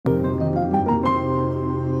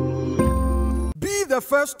the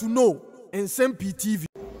first to know Nsem-Pii TV.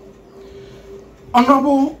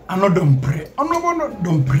 Honorable Annoh-Dompreh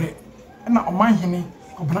Omanhene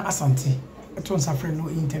Obna Asante. It was a friend no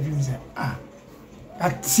interviews.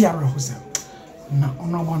 That's Sierra na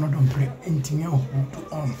Honorable Annoh-Dompreh intimi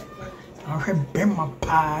on. I have been my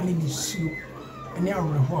pa ni su. Any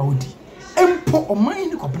awudi. Empo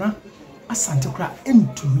Omanhene Obna Asante kra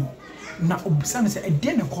entumi. Na obisa se e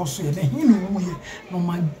de ne koso ye na hinu mu ye no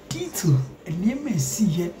ma detail enema si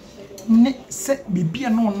ye ne se bibia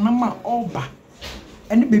na onama oba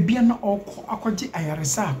ene bibia na okọ akọje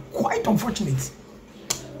ayaresa quite unfortunate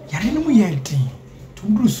yare no mu ye din to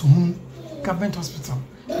brusu hu government hospital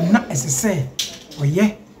na esese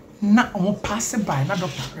oye na omo pass by na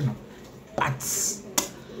doctor no but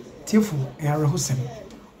tiefo yare hosem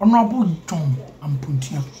Honorable John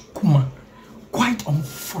Ampuntia Kuma quite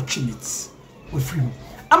unfortunate with him.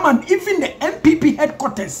 Even the MPP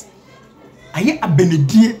headquarters, aye a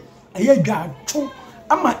Benedie, aye gacho.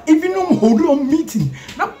 Even hold on meeting,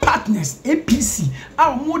 not partners, APC,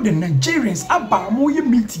 are more than Nigerians, about more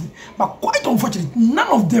meeting, but quite unfortunate, none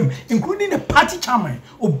of them, including the party chairman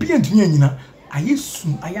or BNT, aye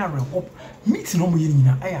soon, aye hope meeting on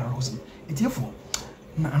Yina, aye rose. It's therefore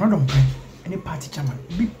Annoh-Dompreh, any party chairman,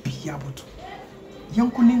 be able to. Young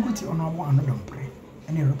Kuninguti Honorable Annoh-Dompreh,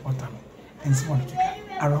 any reporter, and so on.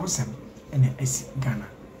 Arosem and S. Ghana.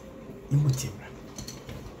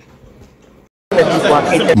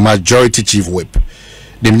 Majority Chief Whip.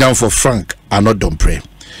 The name for Frank Annoh-Dompreh.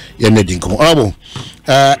 Yenedinko. Honorable,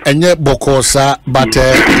 and yet Bokosa, but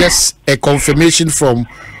yes, a confirmation from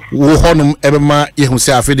Wuhonum Ebema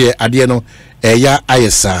Yehusafide Adiano, ya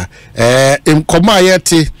Ayesa. In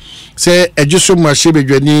Komayeti, say a Jusuma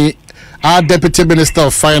Shibijani. Our Deputy Minister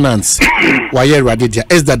of Finance, Waye Radidia,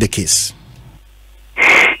 is that the case?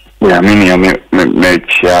 Yeah, I mean,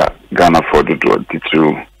 Ghana for the do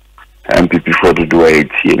through MPP for the do 80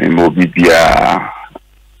 and Mobibia.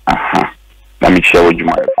 Let me share with you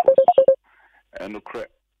my and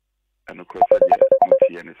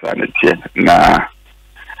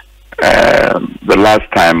the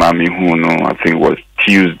last time I think it was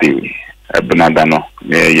Tuesday, Benadano,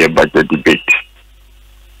 budget debate.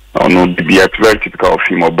 No, be a very typical of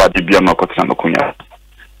him or bad be a knock on Kunya.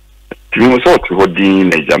 You was out to hold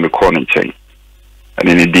in a jammy corner chain and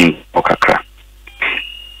any ding or cacra.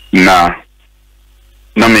 Na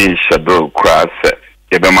me shadow crass,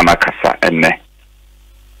 Ebemanacasa and ne.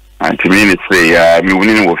 And to me, it's say, me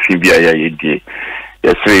winning with Fibia, ye,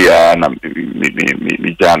 yes, me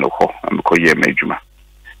Jano, and Koye Majuma.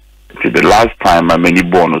 The last time I many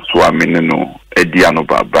bonus swam in no, a Diano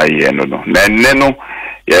by no, Neno.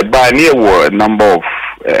 Yeah, by near a number of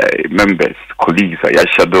members, colleagues, I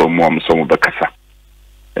shadow mom some of the casa.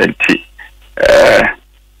 And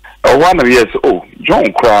one of years,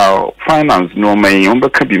 John Crow, finance no may on the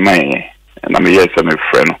be my, and I'm a yes, I'm a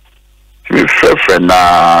friend. I'm a friend,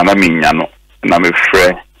 I mean, and I'm a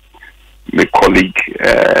friend, my colleague,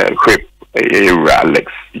 Whip,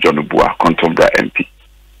 Alex, John Bua, Contombra MP.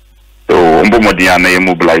 So, Umbomodiana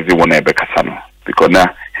mobilizing one ever Casano, because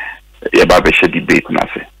now. Yeah, Baba should debate na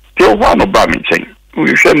say. Tell one about me chain.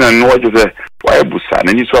 We should know what is a why busan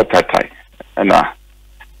and you saw tatai. And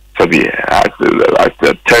so be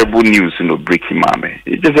a terrible news breaking mommy.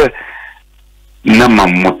 It is a number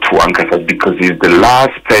motuanka because he's the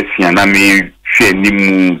last person and I mean she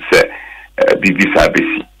moves BB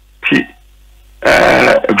service.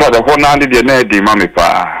 Father Honandi the mommy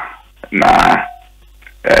pa na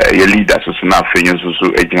your leader so na fenyo so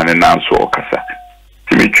aging and announce or kasa.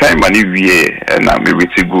 Me try money and I'm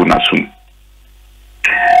a go na soon.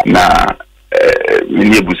 Na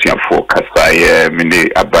many busian for Kasai, many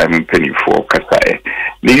abayman penny for Kasai.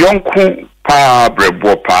 The young coon pa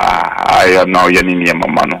brebo pa, I am now Yanini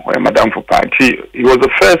Mamano, or Madame for Party. He was the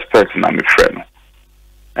first person I'm a friend.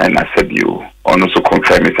 And I said, you also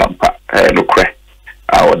confirm it some no crack.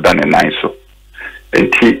 I was done a nice so.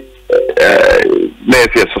 And he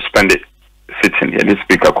let's say suspended. Sitting here, this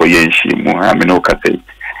speaker Koyenshi, I mean, okay,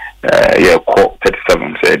 yeah,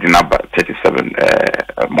 37, say the number 37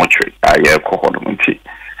 mortuary, yeah, Kohonomunti.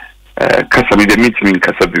 Kasabi, the meeting in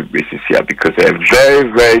Kasabi basis here because they're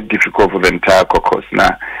very, very difficult for the entire caucus.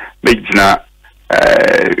 Now, the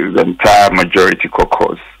entire majority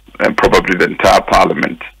caucus and probably the entire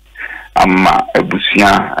parliament.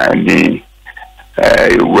 Busia and the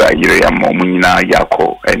where you are Momina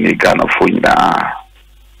Yako and the Ghana for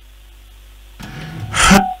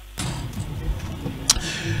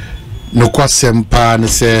no Nsem-Pii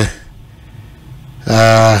say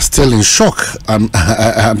still in shock. I'm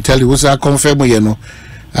telling you, I confirm you know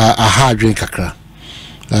a hard drink kakra.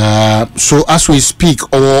 So as we speak,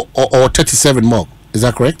 or 37 more, is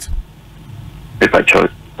that correct? If I chose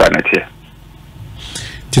that here.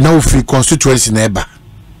 To know if we constituency neighbor.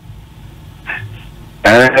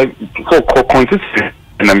 Constituency,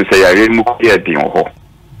 and I'm saying I remove here the ho.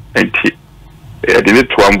 And the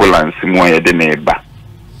little ambulance more than neighbor.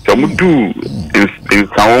 So we do in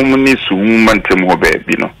some many woman to more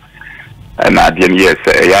baby, and I didn't yes,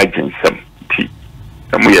 I agent some tea.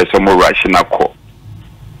 And we are some more rational call.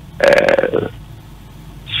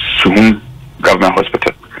 Soon government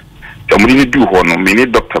hospital. So we need to do one. We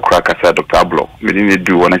need Dr. Krakasa, Dr. Ablo. We need to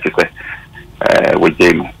do one. I say, with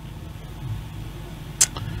Jane.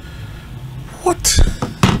 What?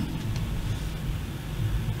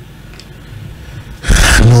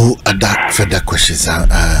 No other further questions.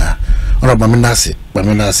 Maminasi.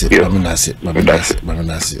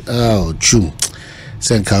 Oh, true.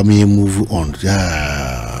 Sen can we move on?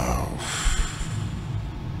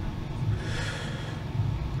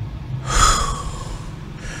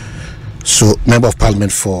 So, Member of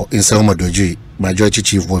Parliament for Nsem-Pii, Majority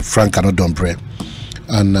Chief Whip Frank Annoh-Dompreh,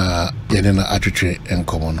 and Yedena Atwitwe and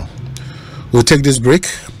Komono. We'll take this break.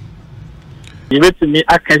 You to me,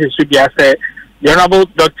 I can say, the Honorable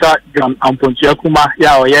Dr. John Ampontiakuma,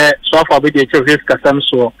 yeah, so far with the risk of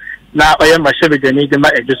so now I am a Chevy Genidima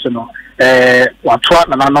Edison, what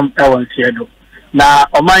Nanam Ellen Siedo. Now,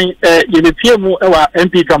 on my European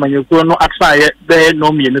MP coming, you go no outside there,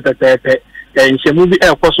 no me in the and she movie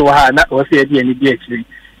air possible, that was the idea in the DHD.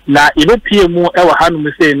 Now, European more ever had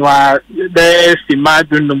me say, no, there's the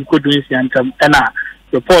Madunum could do in and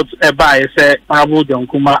report by say Honorable John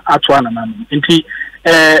Kuma Atwana.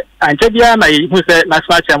 And Jediana, who said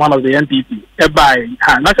national chairman of the NPP, by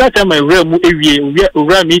national chairman real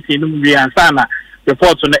meeting and Sana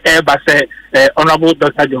reports on the air by say Honorable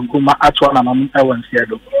Dr. John Kuma Atwana Ewan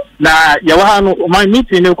Siedo. Now, Yawan, my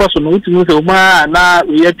meeting, of course, no to move now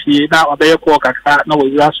we have now a bear coca, no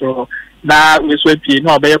we also now we sweep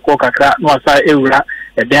no bear coca, no aside era,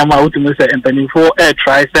 a damn ultimate and penny for air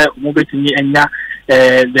tries move it to me and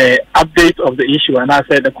the update of the issue, and I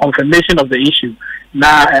said the confirmation of the issue.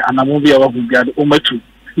 Now, and I'm moving over with Umatu.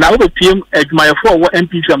 Now, the PM at my 4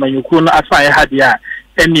 MP from Yukuna, as I had ya,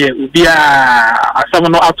 and ye would be a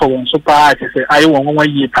someone out of one super. I say, I want 1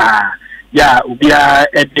 year pa. Yeah, would be a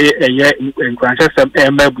year in Grandchester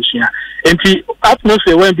and Melbushia. And the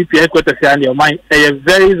atmosphere when people headquarters in your mind, a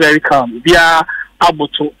very, very calm. We are able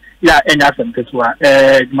to, yeah, and as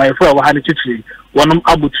my 4 one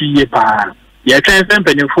able to year pa. Yeah, transcend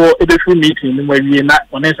for every meeting where we are not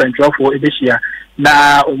on a central for this year.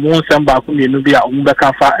 Now, Nsem-Pii could be Nubia,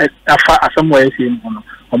 Umberka, somewhere in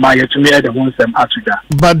my to me at the Nsem Africa.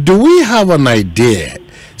 But do we have an idea?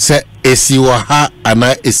 Say, Esiwaha,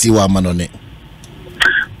 Ana Esiwa Manone.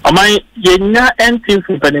 My Yena and things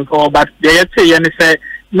happening for, but they say,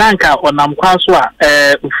 Nanka or Namquaswa,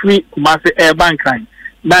 free Kumasi Air Bank line.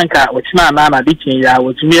 Nanka, which Nana Dichin ya,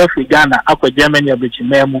 which me of Ghana, Aqua Germany, which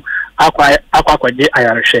Memo, Aqua de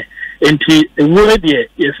Irish. And the word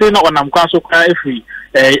you say not when I'm quite so free,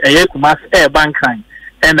 a Yakumas Air Bank line,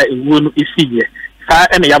 and a wound is here. Fire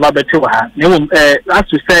and a Yababetua. As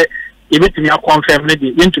to say, if it's not confirmed,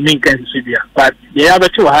 into me can see, but the other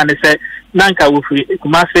two hand say, Nanka will free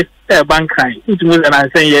Kumasi Air Bank line. Into me, and I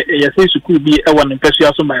say, yes, it could be a one impression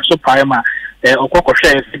of my so prima, or Coco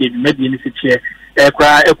Share, made the initiative.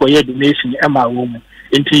 Cry a donation Emma woman.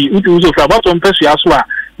 Into you for about 1 person as well.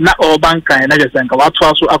 Not all bank and I just think about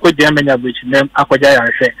also Aqua Germany, which name Aqua Jaya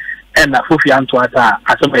and Fufi Antoata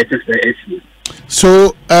as a basis.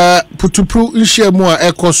 So, Putupru Ishemua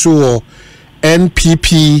Ecoso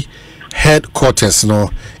NPP headquarters no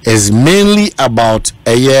is mainly about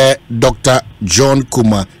a year Dr. John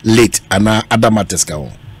Kuma late and Adamateska.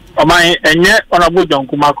 Oh my, and yet Honorable John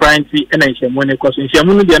Kuma crying and I shall money because in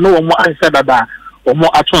Shamun, there no more answer that. Or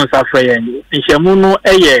more at once after in Shamuno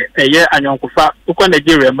a year, and Yonkufa, Uka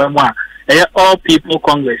Nigeria, Memoir, all people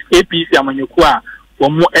Congress, APC, Amanukua,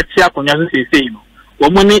 or more at Siakonya, say,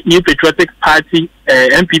 or money New Patriotic Party,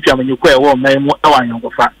 MPP, Amanukua, or Memo, or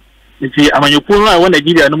Yonkufa. You see, Amanukua, I want to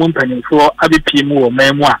give you a number penny for ABP more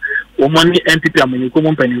Memoir, or money MPP,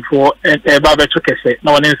 Amanukuma penny for a barber chokese,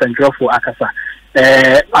 no one else and draw for Akasa.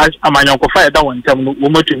 Amanukua, that one time,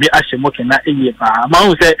 woman to be Ashimokin, a year.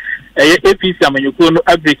 Mount said, APC Amanukunu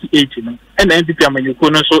a breaking age, and NPP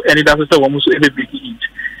Amanukunu so any does almost every breaking age.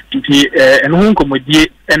 And whom come with ye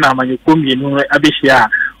and Amanukumi, Abishia,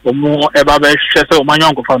 or more about Shessa or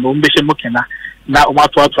Manongo from Umbisha Mokena, now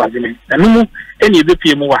Matua traveling. And no any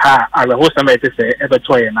BP more ha, I will host a say ever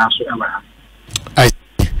toy and answer ever.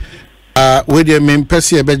 we dey me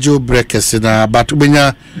pese e bejo breakers na but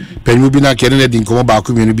ubenya penyu bi na kene na di nkomo ba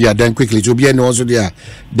ko mienu bi a then quickly to bi any also there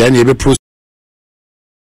then e be